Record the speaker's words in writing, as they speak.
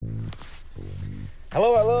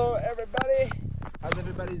Hello, everybody. How's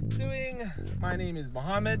everybody's doing? My name is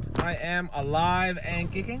Mohammed. I am alive and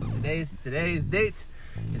kicking. Today's date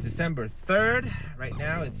is December 3rd. Right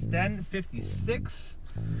now it's 10:56.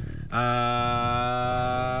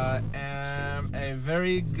 I am a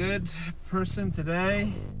very good person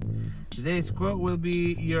today. Today's quote will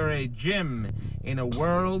be, "You're a gem in a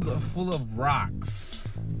world full of rocks."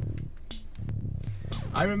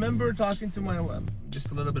 I remember talking to my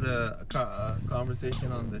just a little bit of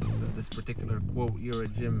conversation on this particular quote. You're a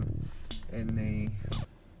gem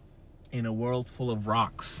in a world full of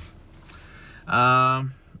rocks.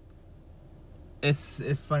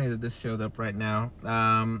 It's funny that this showed up right now.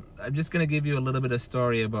 I'm just gonna give you a little bit of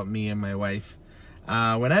story about me and my wife.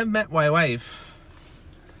 When I met my wife,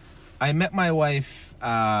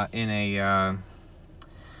 in a.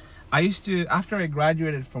 I used to, after I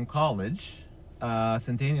graduated from college.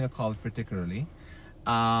 Centennial College particularly,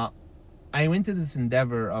 I went to this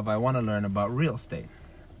endeavor of I want to learn about real estate.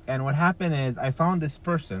 And what happened is I found this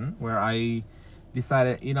person where I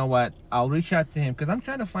decided, you know what, I'll reach out to him because I'm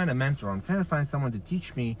trying to find a mentor. I'm trying to find someone to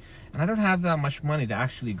teach me, and I don't have that much money to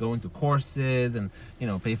actually go into courses and,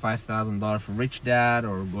 pay $5,000 for Rich Dad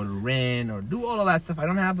or go to REN or do all of that stuff. I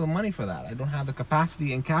don't have the money for that. I don't have the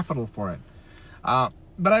capacity and capital for it.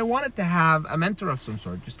 But I wanted to have a mentor of some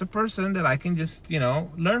sort, just a person that I can just,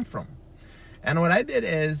 learn from. And what I did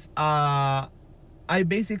is I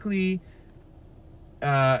basically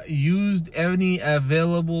used any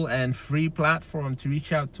available and free platform to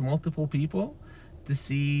reach out to multiple people to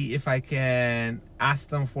see if I can ask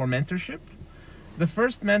them for mentorship. The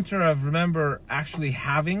first mentor I remember actually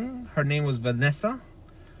having, her name was Vanessa.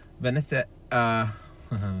 I'm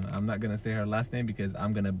not going to say her last name because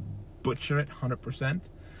I'm going to butcher it 100%.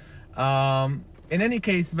 In any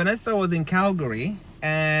case, Vanessa was in Calgary,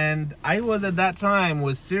 and I was at that time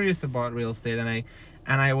was serious about real estate, and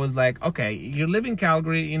I was like, okay, you live in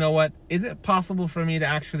Calgary, you know what, is it possible for me to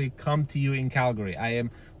actually come to you in Calgary? I am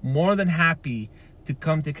more than happy to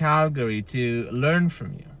come to Calgary to learn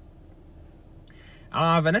from you.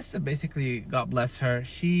 Vanessa basically, God bless her,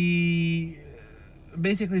 she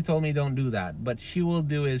basically told me don't do that, but she will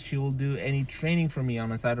do any training for me on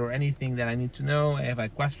the side or anything that I need to know. If I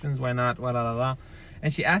have questions, why not,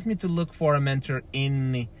 and she asked me to look for a mentor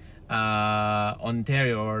in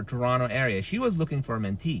Ontario or Toronto area. She was looking for a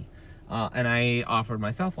mentee, and I offered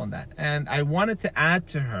myself on that, and I wanted to add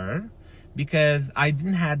to her because I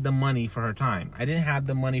didn't have the money for her time. I didn't have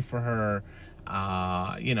the money for her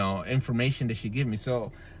information that she gave me.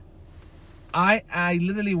 So I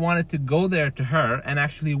literally wanted to go there to her and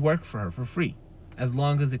actually work for her for free, as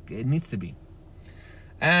long as it needs to be.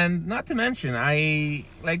 And not to mention, I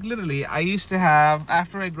used to have,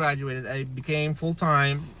 after I graduated, I became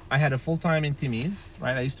full-time. I had a full-time in Timmy's,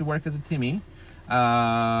 right? I used to work as a Timmy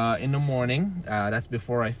in the morning. That's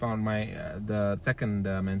before I found the second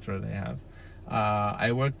mentor that I have.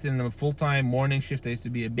 I worked in a full-time morning shift. I used to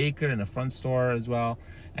be a baker in a front store as well.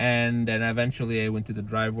 And then eventually I went to the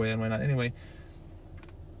driveway and whatnot. Anyway,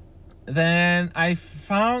 then I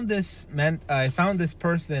found this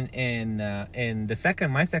person in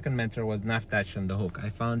my second mentor was Naftach Shandahok. I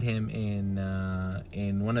found him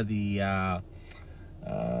in one of the I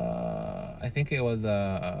think it was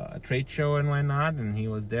a trade show and whatnot, and he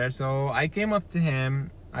was there. So I came up to him.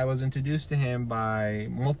 I was introduced to him by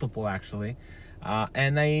multiple actually,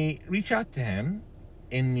 and I reached out to him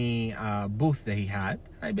in the booth that he had.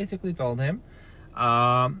 I basically told him,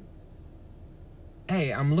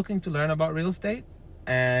 hey, I'm looking to learn about real estate,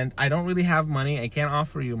 and I don't really have money. I can't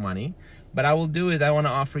offer you money, but I will do is I want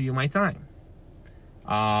to offer you my time.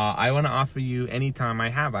 I want to offer you any time I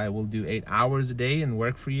have. I will do 8 hours a day and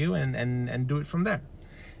work for you and do it from there.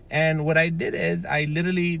 And what I did is I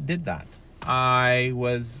literally did that. I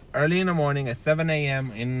was early in the morning at 7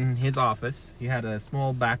 a.m. in his office. He had a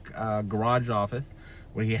small back garage office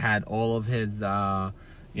where he had all of his,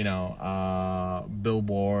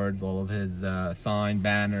 billboards, all of his sign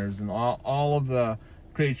banners, and all of the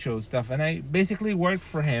trade show stuff. And I basically worked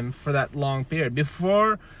for him for that long period.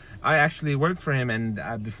 Before I actually worked for him, and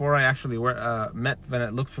before I actually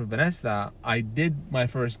looked for Vanessa, I did my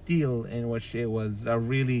first deal in which it was a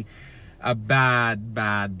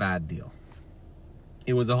bad deal.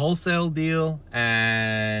 It was a wholesale deal,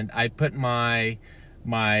 and I put my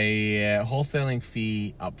wholesaling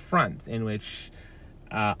fee up front, in which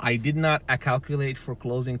I did not calculate for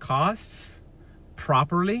closing costs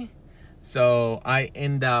properly. So I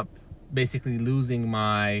end up basically losing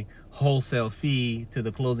my wholesale fee to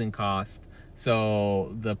the closing cost.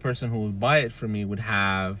 So the person who would buy it from me would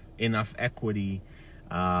have enough equity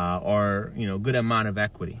or good amount of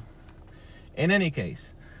equity. In any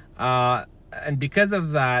case, and because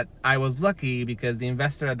of that, I was lucky because the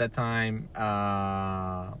investor at that time,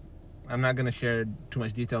 I'm not going to share too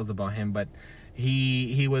much details about him, but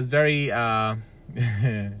he was very,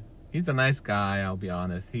 he's a nice guy, I'll be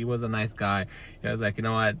honest. He was a nice guy. He was like, you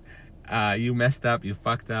know what, you messed up, you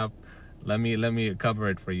fucked up. Let me cover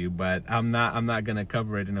it for you, but I'm not gonna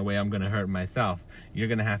cover it in a way I'm gonna hurt myself. You're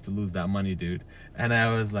gonna have to lose that money, dude. And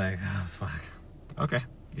I was like, oh, fuck. Okay,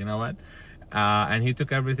 you know what? And he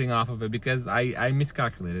took everything off of it because I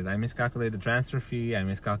miscalculated. I miscalculated the transfer fee. I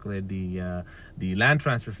miscalculated the land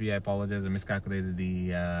transfer fee. I apologize. I miscalculated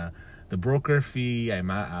the broker fee.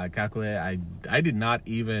 I calculated. I did not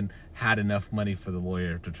even had enough money for the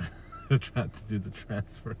lawyer to try to do the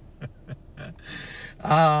transfer.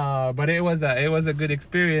 But it was a good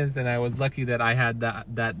experience, and I was lucky that I had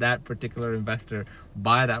that particular investor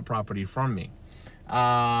buy that property from me.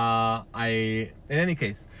 In any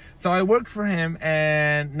case, so I worked for him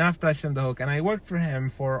and Naftaz Shandahok, and I worked for him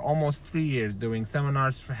for almost 3 years doing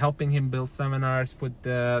seminars, for helping him build seminars, put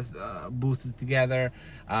the booths together.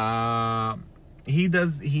 He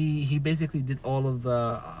basically did all of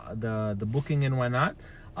the booking and whatnot.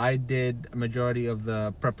 I did a majority of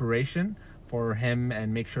the preparation for him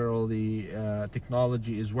and make sure all the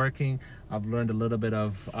technology is working. I've learned a little bit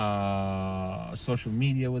of social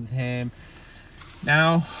media with him.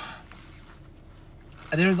 Now,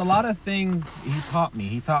 there's a lot of things he taught me.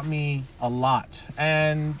 He taught me a lot.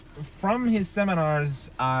 And from his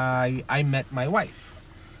seminars, I met my wife.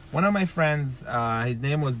 One of my friends, his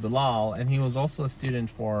name was Bilal, and he was also a student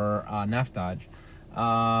for Naftaz.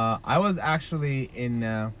 I was actually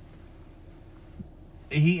in...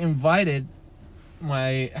 he invited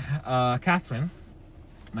my Catherine,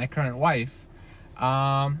 my current wife,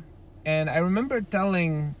 and I remember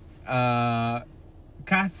telling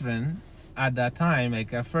Catherine at that time,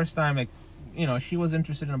 like first time, like, you know, she was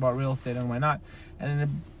interested in about real estate and why not, and in a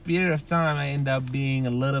period of time I ended up being a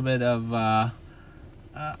little bit of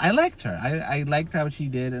I liked her. I liked how she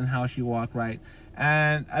did and how she walked, right?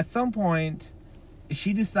 And at some point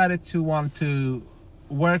she decided to want to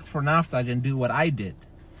work for Naftaz and do what I did.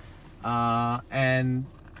 And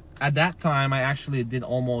at that time, I actually did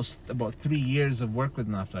almost about 3 years of work with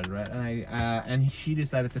Naftaz, right? And and she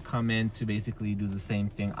decided to come in to basically do the same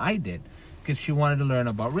thing I did because she wanted to learn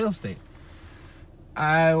about real estate.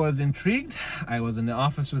 I was intrigued. I was in the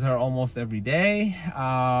office with her almost every day.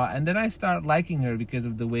 And then I started liking her because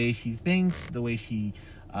of the way she thinks, the way she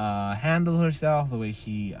handles herself, the way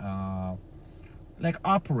she like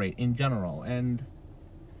operate in general. And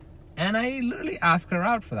I literally asked her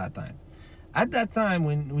out for that time. At that time,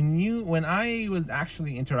 when I was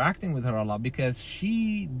actually interacting with her a lot, because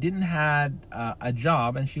she didn't had a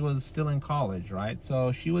job and she was still in college, right?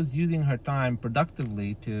 So she was using her time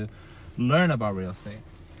productively to learn about real estate.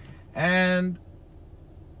 And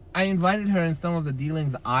I invited her in some of the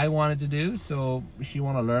dealings I wanted to do, so she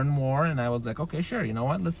wanted to learn more, and I was like, okay, sure, you know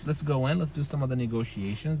what? Let's go in, let's do some of the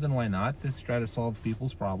negotiations, and why not? Let's try to solve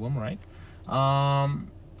people's problem, right?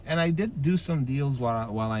 And I did do some deals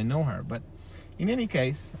while I know her, but in any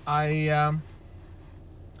case, I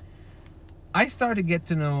started to get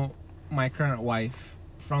to know my current wife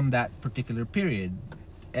from that particular period,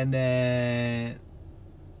 and then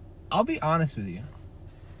I'll be honest with you.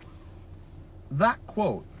 That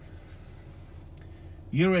quote,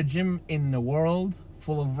 "You're a gem in the world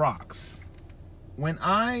full of rocks." When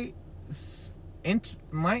my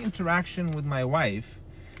interaction with my wife,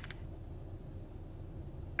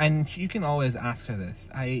 and you can always ask her this.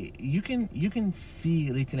 You can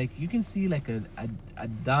feel like you can see like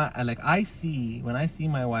like I see when I see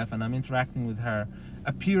my wife and I'm interacting with her,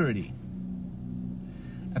 a purity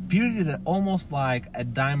that almost like a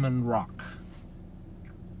diamond rock.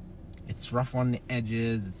 It's rough on the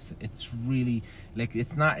edges. It's really like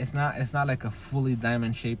it's not like a fully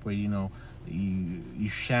diamond shape where, you know, you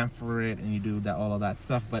chamfer it and you do all of that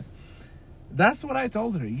stuff, but. That's what I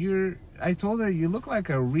told her. I told her you look like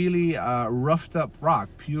a really roughed up rock,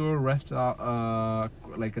 pure roughed up,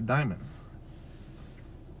 like a diamond,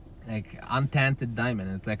 like untainted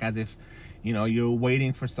diamond. It's like as if, you know, you're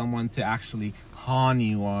waiting for someone to actually hone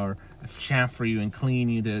you or chamfer you and clean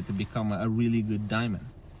you to become a really good diamond.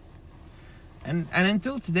 And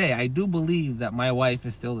until today, I do believe that my wife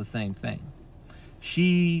is still the same thing.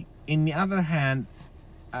 She, in the other hand,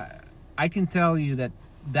 I can tell you that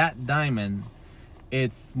diamond,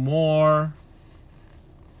 it's more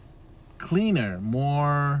cleaner,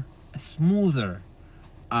 more smoother.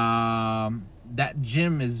 That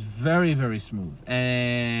gem is very, very smooth,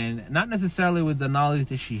 and not necessarily with the knowledge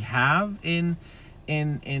that she have in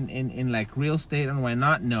like real estate and why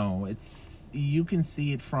not. No, it's you can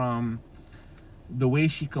see it from the way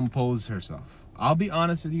she composed herself. I'll be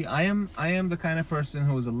honest with you. I am the kind of person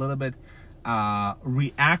who is a little bit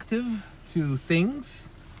reactive to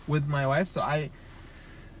things with my wife. So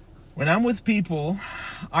when I'm with people,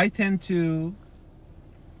 I tend to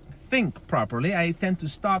think properly. I tend to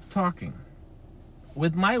stop talking.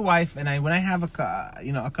 With my wife, and when I have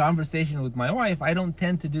a conversation with my wife, I don't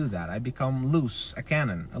tend to do that. I become a loose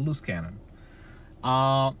cannon.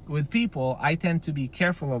 With people, I tend to be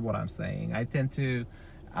careful of what I'm saying. I tend to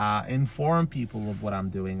inform people of what I'm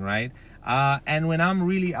doing, right? And when I'm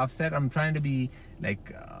really upset, I'm trying to be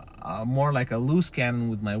like more like a loose cannon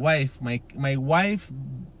with my wife. My wife,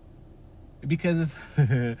 because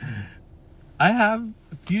I have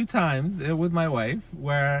a few times with my wife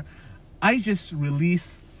where I just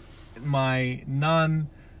release my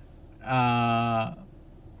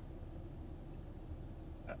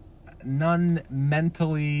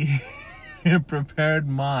non-mentally prepared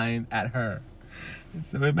mind at her.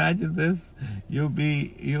 So imagine this: you'll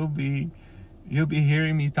be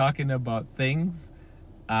hearing me talking about things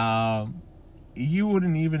you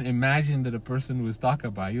wouldn't even imagine that a person was talking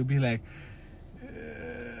about. You'll be like,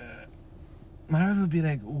 my wife would be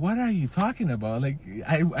like, what are you talking about? Like,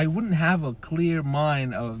 I wouldn't have a clear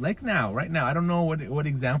mind of, like, right now, I don't know what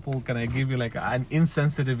example can I give you, like an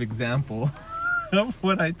insensitive example of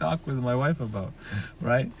what I talk with my wife about,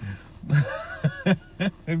 right?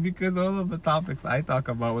 Because all of the topics I talk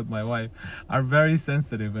about with my wife are very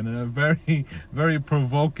sensitive and are very, very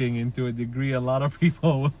provoking, and to a degree a lot of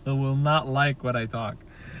people will not like what I talk.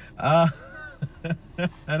 And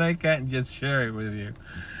I can't just share it with you.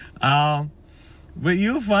 But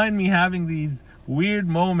you'll find me having these weird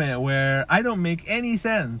moments where I don't make any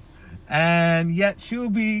sense, and yet she'll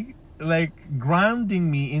be like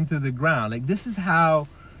grounding me into the ground. Like, this is how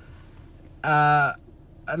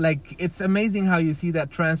like, it's amazing how you see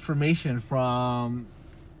that transformation from,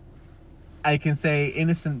 I can say,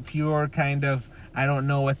 innocent, pure kind of I don't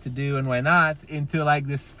know what to do and why not, into like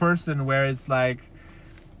this person where it's like,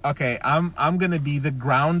 okay, I'm gonna be the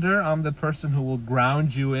grounder. I'm the person who will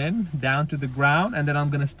ground you in down to the ground, and then I'm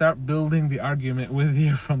gonna start building the argument with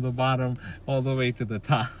you from the bottom all the way to the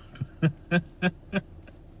top.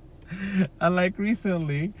 And like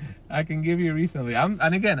recently, I can give you recently, I'm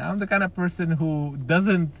the kind of person who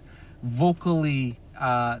doesn't vocally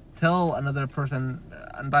tell another person.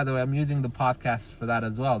 And by the way, I'm using the podcast for that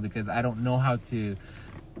as well, because I don't know how to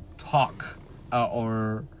talk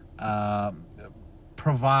or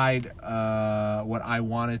provide what I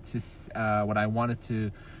wanted to say. I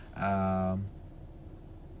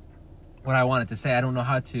don't know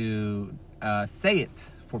how to say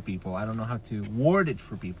it for people. I don't know how to word it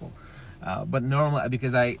for people. But normally,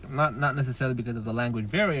 because not necessarily because of the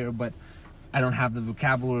language barrier, but I don't have the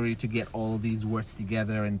vocabulary to get all of these words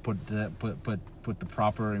together and put the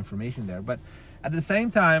proper information there. But at the same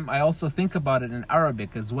time, I also think about it in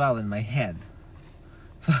Arabic as well in my head.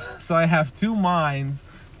 So I have two minds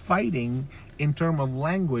fighting in terms of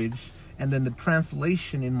language, and then the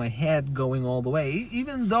translation in my head going all the way.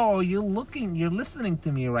 Even though you're listening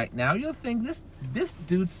to me right now, you'll think this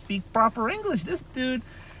dude speak proper English. This dude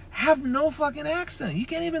have no fucking accent. You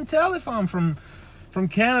can't even tell if I'm from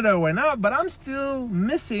Canada or not, but I'm still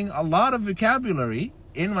missing a lot of vocabulary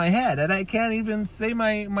in my head, and I can't even say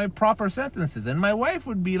my proper sentences. And my wife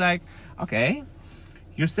would be like, okay,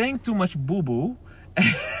 you're saying too much boo-boo.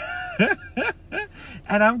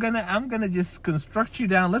 And I'm gonna just construct you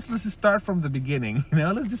down. Let's just start from the beginning.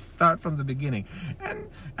 Let's just start from the beginning. And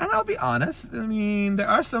I'll be honest, I mean, there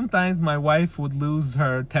are sometimes my wife would lose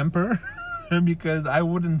her temper because I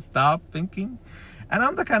wouldn't stop thinking. And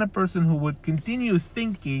I'm the kind of person who would continue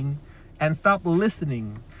thinking and stop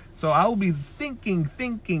listening. So I'll be thinking,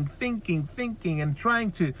 and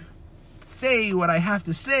trying to say what I have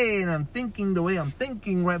to say, and I'm thinking the way I'm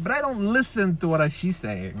thinking, right? But I don't listen to what she's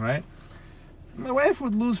saying, right? My wife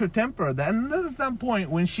would lose her temper. Then at some point,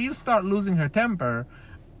 when she'll start losing her temper,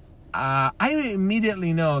 I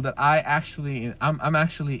immediately know that I'm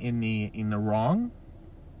actually in the wrong,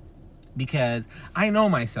 because I know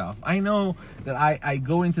myself. I know that I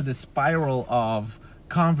go into the spiral of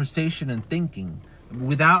conversation and thinking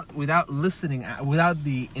without listening, without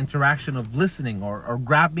the interaction of listening or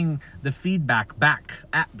grabbing the feedback back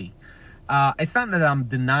at me. It's not that I'm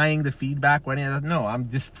denying the feedback or anything. No, I'm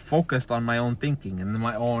just focused on my own thinking and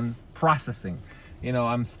my own processing.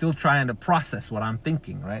 I'm still trying to process what I'm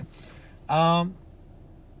thinking, right?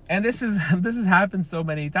 And this has happened so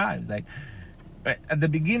many times. Like, at the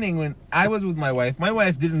beginning, when I was with my wife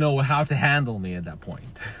didn't know how to handle me at that point.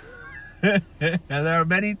 And there are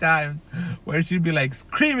many times where she'd be like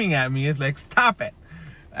screaming at me. It's like, stop it.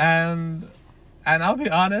 And I'll be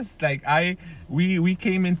honest, like we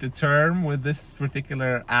came into term with this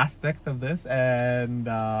particular aspect of this, and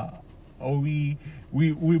we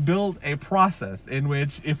build a process in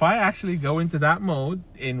which if I actually go into that mode,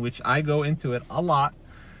 in which I go into it a lot,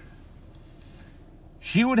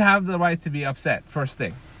 she would have the right to be upset. First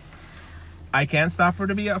thing, I can't stop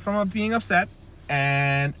her from being upset,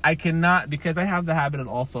 and I cannot, because I have the habit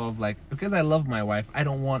also of like, because I love my wife, I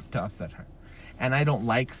don't want to upset her, and I don't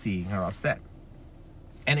like seeing her upset,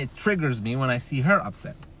 and it triggers me when I see her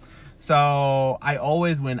upset. So I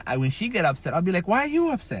always, when she get upset, I'll be like, why are you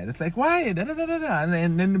upset? It's like, why? Da, da, da, da, da.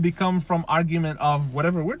 And then it become from argument of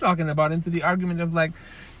whatever we're talking about into the argument of like,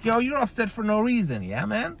 yo, you're upset for no reason. Yeah,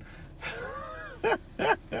 man.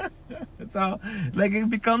 So like it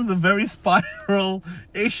becomes a very spiral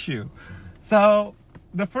issue. So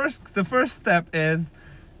the first step is,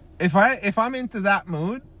 if I'm into that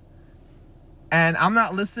mood and I'm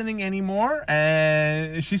not listening anymore,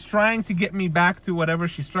 and she's trying to get me back to whatever,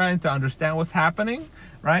 she's trying to understand what's happening,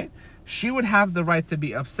 right? She would have the right to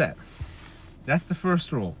be upset. That's the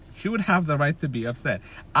first rule. She would have the right to be upset.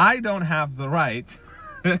 I don't have the right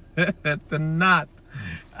to not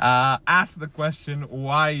ask the question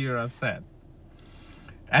why you're upset.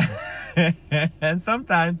 And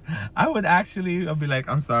sometimes I'll be like,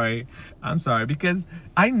 I'm sorry, because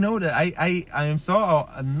I know that I am so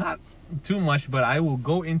not too much, but I will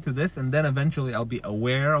go into this, and then eventually I'll be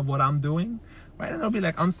aware of what I'm doing, right? And I'll be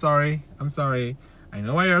like, I'm sorry, I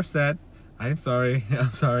know why you're upset, I'm sorry.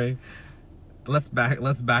 Let's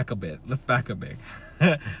back a bit.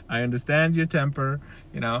 I understand your temper,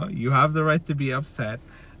 you have the right to be upset.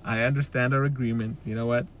 I understand our agreement. You know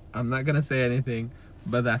what, I'm not gonna say anything,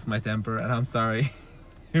 but that's my temper, and I'm sorry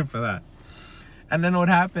for that. And then what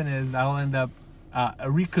happened is I'll end up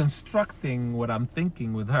reconstructing what I'm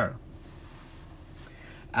thinking with her.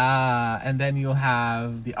 And then you'll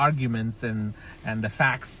have the arguments and the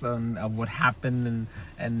facts of what happened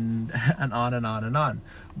and on and on and on.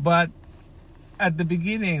 But at the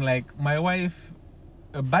beginning, like my wife,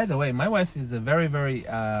 by the way, my wife is a very, very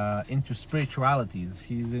into spiritualities.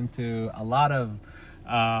 She's into a lot of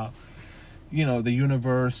the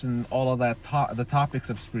universe and all of that, the topics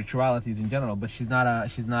of spiritualities in general. But she's not a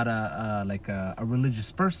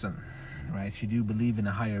religious person, right? She do believe in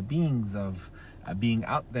a higher beings of being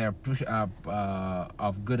out there,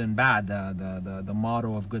 of good and bad, the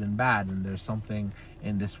motto of good and bad, and there's something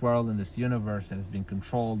in this world, in this universe, that has been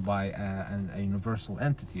controlled by a universal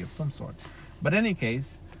entity of some sort. But in any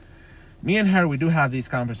case, me and her, we do have these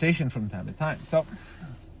conversations from time to time. So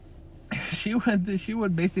she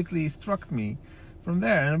would basically struck me from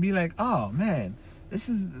there, and I'd be like, oh man, this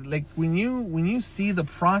is like when you see the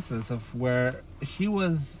process of where she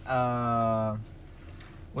was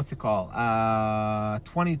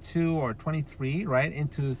 22 or 23, right,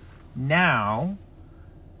 into now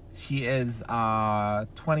she is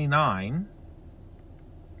 29.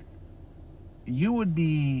 You would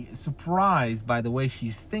be surprised by the way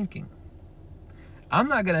she's thinking. I'm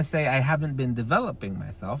not gonna say I haven't been developing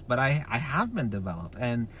myself, but I have been developed,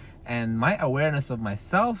 and my awareness of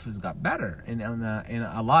myself has got better in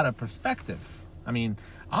a lot of perspective. I mean,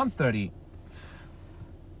 I'm 30.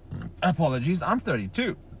 Apologies, I'm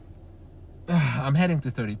 32. I'm heading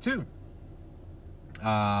to 32.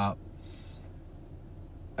 Sorry,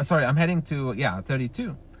 I'm heading to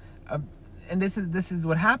 32. And this is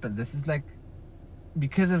what happened. This is like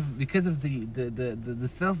because of the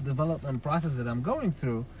self-development process that I'm going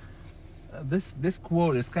through. This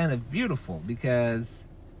quote is kind of beautiful, because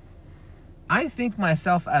I think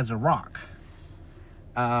myself as a rock,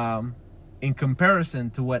 in comparison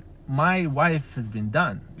to what my wife has been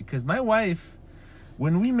done. Because my wife,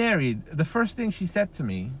 when we married, the first thing she said to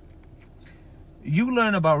me, you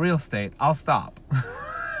learn about real estate, I'll stop.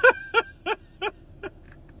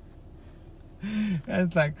 And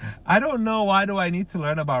it's like, I don't know, why do I need to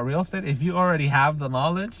learn about real estate? If you already have the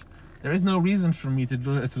knowledge, there is no reason for me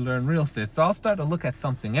to learn real estate. So I'll start to look at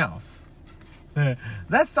something else.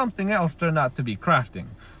 That something else turned out to be crafting,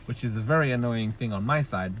 which is a very annoying thing on my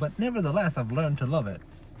side, but nevertheless, I've learned to love it.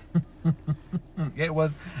 It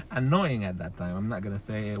was annoying at that time. I'm not gonna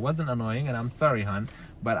say it wasn't annoying, and I'm sorry, hon,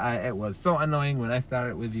 but it was so annoying when I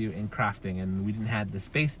started with you in crafting, and we didn't have the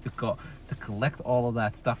space to collect all of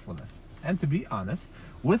that stuff with us. And to be honest,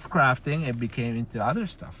 with crafting, it became into other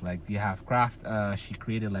stuff. Like you have craft. She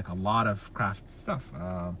created like a lot of craft stuff.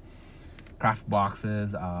 Craft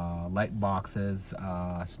boxes, light boxes,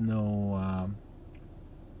 snow.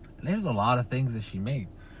 There's a lot of things that she made.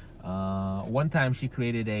 One time she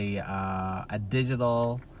created a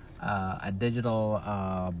digital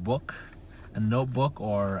book, a notebook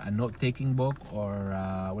or a note-taking book, or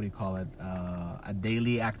what do you call it? A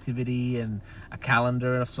daily activity and a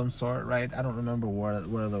calendar of some sort, right? I don't remember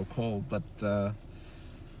what they're called, but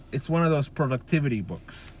it's one of those productivity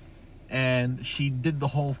books. And she did the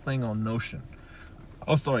whole thing on Notion.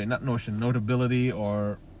 Oh, sorry, not Notion, Notability,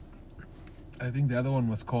 or I think the other one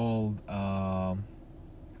was called, what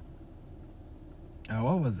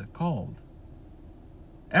was it called?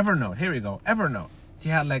 Evernote. Here we go, Evernote. She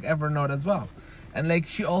had like Evernote as well. And like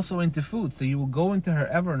she also into food. So you will go into her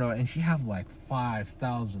Evernote and she have like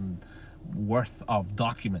 5,000 worth of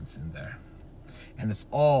documents in there. And it's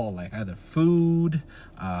all like either food,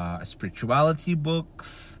 spirituality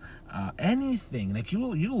books, anything. Like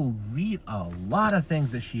you'll read a lot of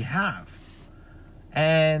things that she have.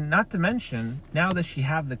 And not to mention, now that she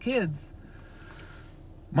have the kids,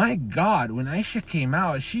 my God, when Aisha came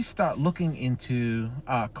out, she started looking into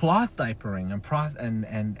cloth diapering and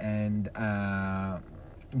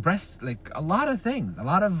breast, like a lot of things. A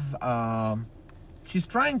lot of she's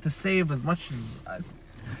trying to save as much as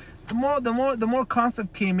the more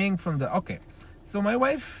concept came in from the okay. So my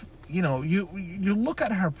wife, you know, you look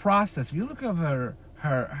at her process, you look at her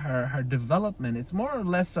development. It's more or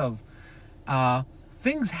less of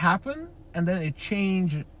things happen and then it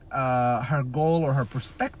changed her goal or her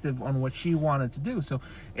perspective on what she wanted to do. So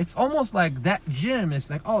it's almost like that gym is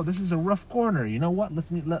like, oh, this is a rough corner. You know what?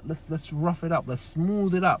 Let's rough it up. Let's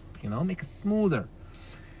smooth it up. You know, make it smoother.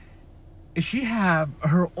 If she have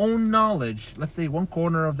her own knowledge, let's say one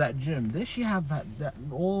corner of that gym, does she have that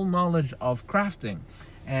whole knowledge of crafting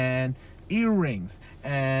and earrings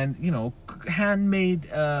and, you know, handmade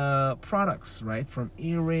products, right? From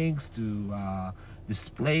earrings to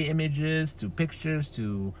display images to pictures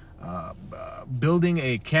to building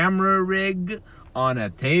a camera rig on a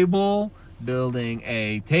table, building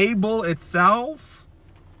a table itself.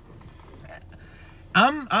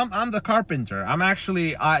 I'm the carpenter. I'm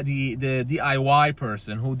actually the DIY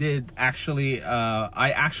person who did actually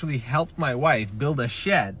I actually helped my wife build a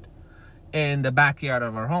shed in the backyard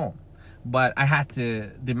of our home. But I had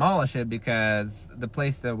to demolish it because the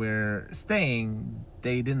place that we're staying,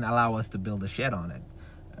 they didn't allow us to build a shed on it.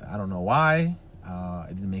 I don't know why.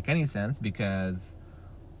 It didn't make any sense, because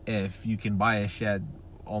if you can buy a shed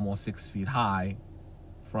almost 6 feet high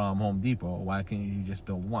from Home Depot, why can't you just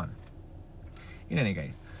build one? In any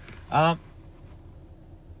case,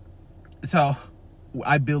 so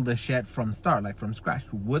I built a shed from start, like from scratch,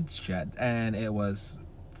 wood shed, and it was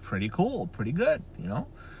pretty cool, pretty good, you know.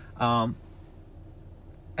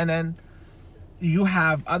 And then you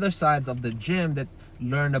have other sides of the gym that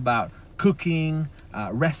learn about cooking,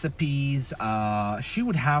 recipes. She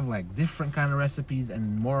would have like different kind of recipes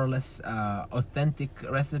and more or less authentic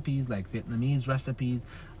recipes, like Vietnamese recipes.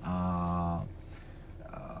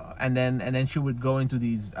 And then she would go into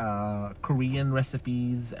these Korean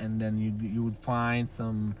recipes, and then you would find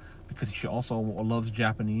some, because she also loves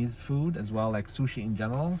Japanese food as well, like sushi in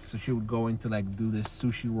general. So she would go into like do this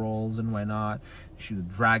sushi rolls and why not. She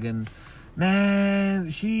would dragon.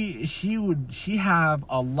 Man, she have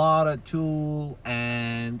a lot of tool,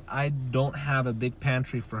 and I don't have a big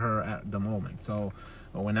pantry for her at the moment. So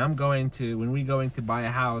when we going to buy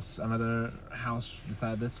a house, another house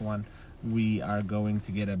beside this one, we are going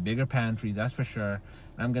to get a bigger pantry, that's for sure.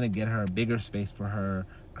 And I'm gonna get her a bigger space for her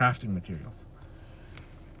crafting materials.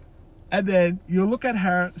 And then you look at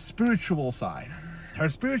her spiritual side. Her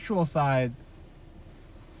spiritual side,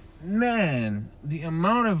 man, the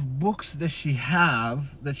amount of books that she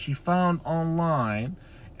found online,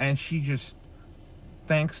 and she just,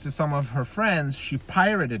 thanks to some of her friends, she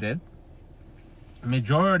pirated it.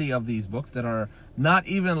 Majority of these books that are not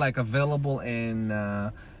even like available in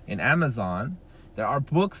Amazon. There are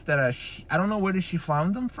books that are, I don't know where did she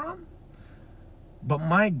found them from, but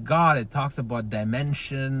my God, it talks about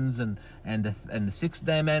dimensions and the 6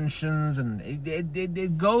 dimensions, and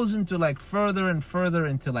it goes into like further and further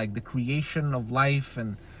into like the creation of life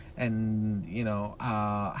and you know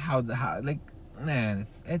how like, man,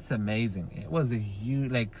 it's amazing. It was a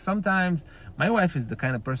huge, like, sometimes my wife is the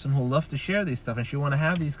kind of person who loves to share this stuff, and she want to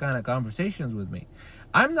have these kind of conversations with me.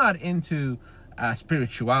 I'm not into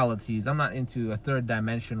spiritualities. I'm not into a 3rd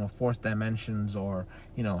dimension or 4th dimensions, or,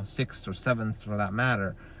 you know, 6th or 7th for that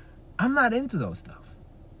matter. I'm not into those stuff.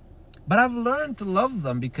 But I've learned to love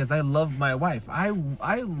them because I love my wife. I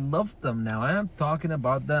love them now. I am talking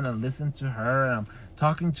about them and listen to her, and I'm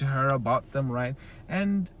talking to her about them, right?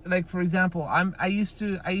 And like, for example,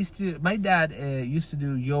 my dad used to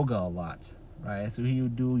do yoga a lot. right? So he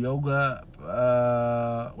would do yoga,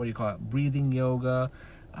 what do you call it, breathing yoga.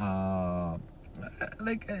 I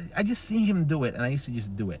just see him do it, and I used to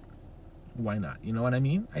just do it. Why not? You know what I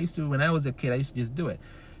mean? When I was a kid, I used to just do it.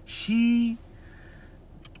 She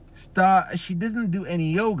didn't do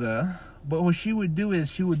any yoga, but what she would do is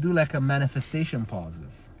she would do like a manifestation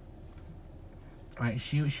pauses. Right?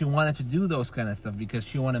 She wanted to do those kind of stuff because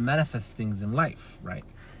she wanted to manifest things in life, right?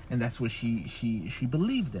 And that's what she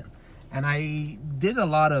believed in. And I did a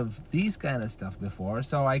lot of these kind of stuff before,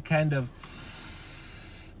 so I kind of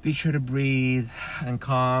teach her to breathe and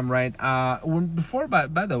calm, right? By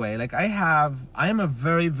the way, like I am a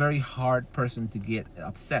very, very hard person to get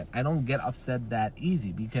upset. I don't get upset that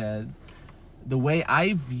easy because the way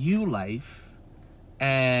I view life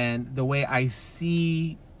and the way I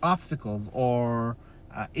see obstacles or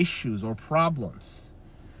issues or problems,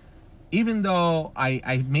 even though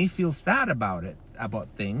I may feel sad about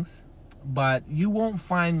things, but you won't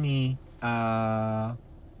find me not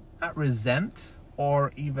resent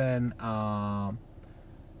or even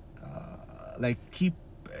like keep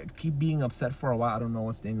being upset for a while. I don't know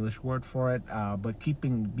what's the English word for it, but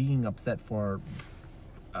being upset for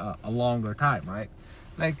a longer time, right?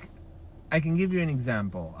 Like, I can give you an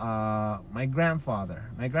example. My grandfather,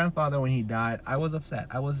 when he died, I was upset.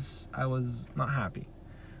 I was not happy.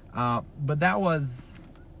 But that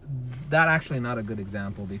actually not a good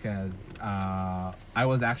example because I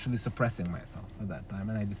was actually suppressing myself at that time,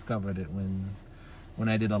 and I discovered it when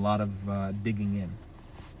I did a lot of digging in.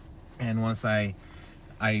 And once I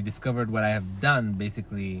discovered what I have done,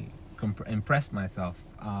 basically impressed myself.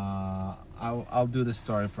 I'll do this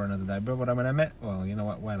story for another day. But when I met, well, you know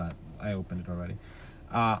what? Why not? I opened it already.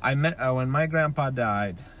 I met when my grandpa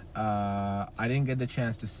died. We didn't get the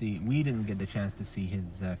chance to see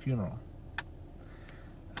his funeral.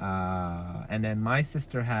 And then my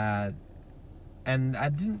sister had, and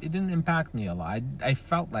it didn't impact me a lot. I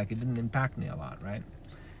felt like it didn't impact me a lot, right?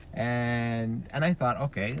 And I thought,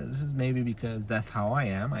 okay, this is maybe because that's how I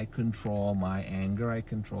am. I control my anger. I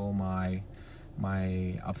control my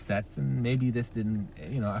upsets, and maybe this didn't,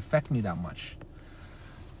 affect me that much.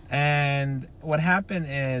 And what happened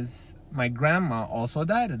is my grandma also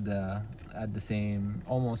died at the same,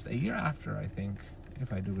 almost a year after, I think,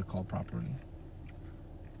 if I do recall properly.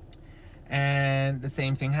 And the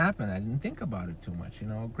same thing happened. I didn't think about it too much.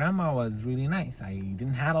 Grandma was really nice. I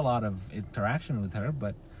didn't have a lot of interaction with her,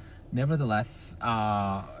 but nevertheless,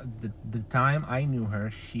 the time I knew her,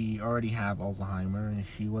 she already had Alzheimer, and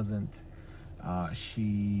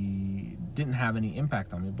she didn't have any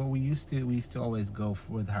impact on me. But we used to always go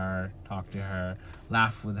with her, talk to her,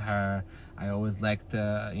 laugh with her. I always liked,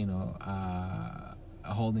 holding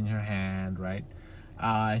her hand, right?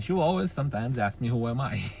 And she will always sometimes ask me, "Who am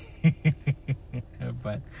I?"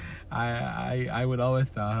 But I would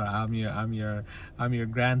always tell her, I'm your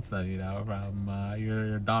grandson, from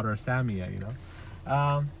your daughter Samia,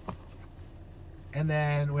 And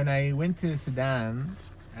then when I went to Sudan,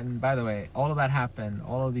 and by the way, all of that happened,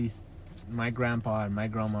 all of these, my grandpa and my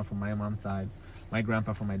grandma from my mom's side, my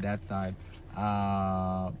grandpa from my dad's side,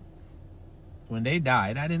 when they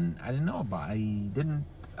died, I didn't know about it. I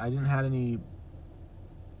didn't have any.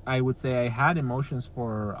 I would say I had emotions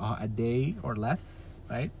for a day or less,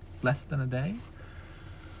 right? Less than a day.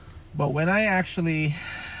 But when I actually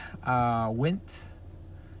went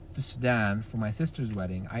to Sudan for my sister's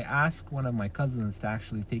wedding, I asked one of my cousins to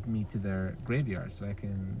actually take me to their graveyard so I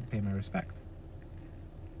can pay my respect.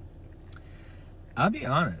 I'll be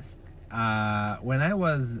honest. When I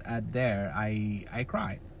was there, I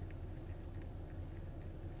cried.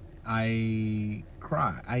 I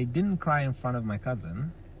didn't cry in front of my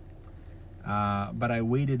cousin. But I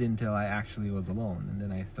waited until I actually was alone, and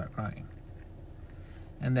then I start crying.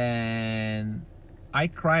 And then I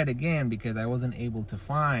cried again because I wasn't able to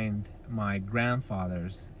find my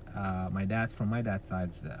grandfather's, my dad's side,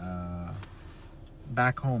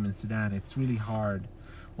 back home in Sudan. It's really hard.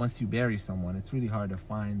 Once you bury someone, it's really hard to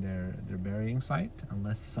find their burying site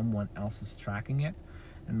unless someone else is tracking it.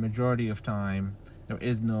 And majority of time, there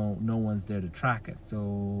is no one's there to track it.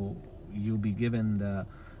 So you'll be given the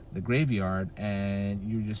graveyard, and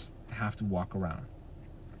you just have to walk around,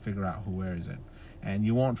 figure out where is it. And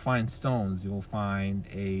you won't find stones. You'll find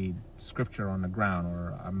a scripture on the ground,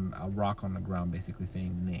 or a rock on the ground, basically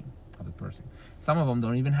saying the name of the person. Some of them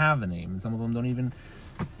don't even have a name, and some of them don't even,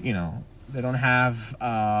 they don't have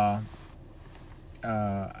a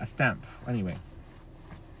stamp. Anyway,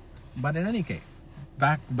 but in any case,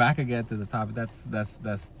 back again to the topic.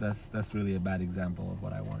 That's really a bad example of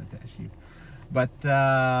what I wanted to achieve. But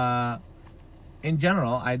in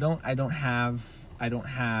general, I don't have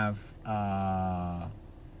I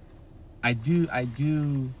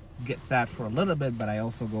do get sad for a little bit, but I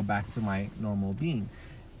also go back to my normal being.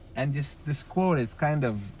 And just this quote is kind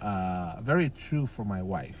of very true for my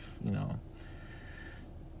wife. You know,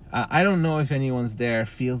 I don't know if anyone's there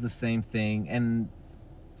feels the same thing. And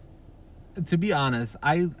to be honest,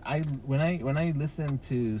 when I listen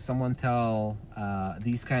to someone tell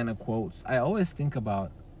these kind of quotes, I always think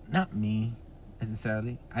about not me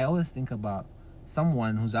necessarily. I always think about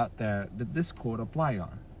someone who's out there that this quote apply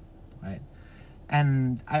on, right?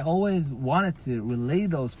 And I always wanted to relay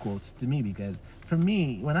those quotes to me, because for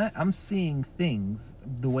me, when I'm seeing things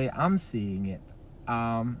the way I'm seeing it,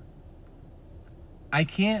 I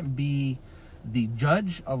can't be the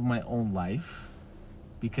judge of my own life,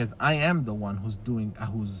 because I am the one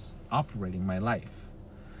who's operating my life.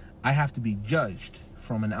 I have to be judged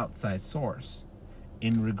from an outside source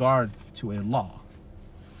in regard to a law.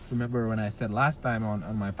 Remember when I said last time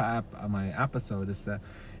on my episode, it's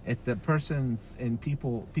the persons and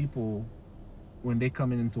people when they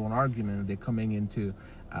come into an argument, they're coming into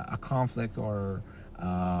a conflict, or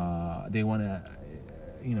they want to,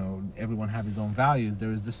 everyone have his own values.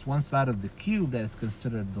 There is this one side of the cube that is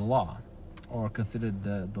considered the law, or considered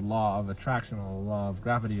the law of attraction, or the law of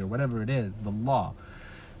gravity, or whatever it is, the law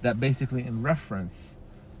that basically in reference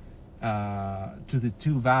to the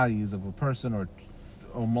two values of a person or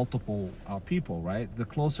multiple people, right? The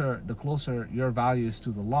closer your values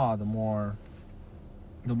to the law, the more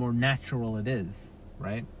natural it is,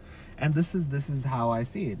 right? And this is how I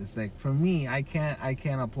see it. It's like, for me, I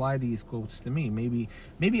can't apply these quotes to me.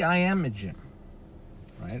 Maybe I am a Jim,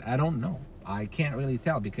 right? I don't know. I can't really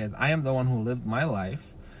tell, because I am the one who lived my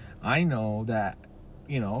life. I know that,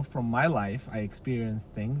 from my life, I experienced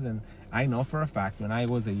things, and I know for a fact when I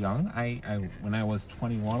was when I was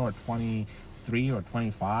 21 or 23 or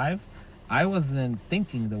 25, I wasn't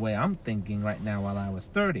thinking the way I'm thinking right now while I was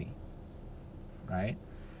 30, right?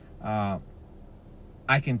 I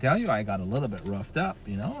can tell you I got a little bit roughed up,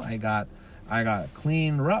 I got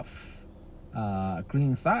clean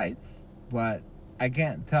sides, but I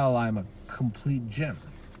can't tell I'm a complete Jim.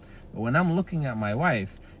 But when I'm looking at my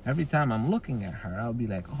wife, every time I'm looking at her, I'll be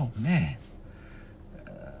like, oh man,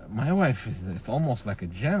 my wife it's almost like a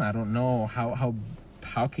gem. I don't know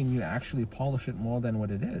how can you actually polish it more than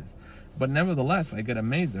what it is. But nevertheless, I get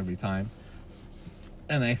amazed every time,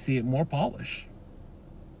 and I see it more polished.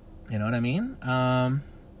 You know what I mean?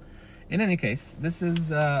 In any case, this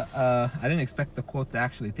is I didn't expect the quote to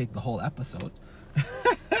actually take the whole episode.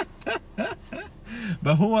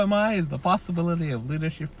 But who am I is the possibility of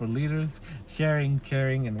leadership for leaders, sharing,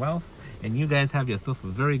 caring, and wealth. And you guys have yourself a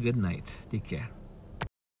very good night. Take care.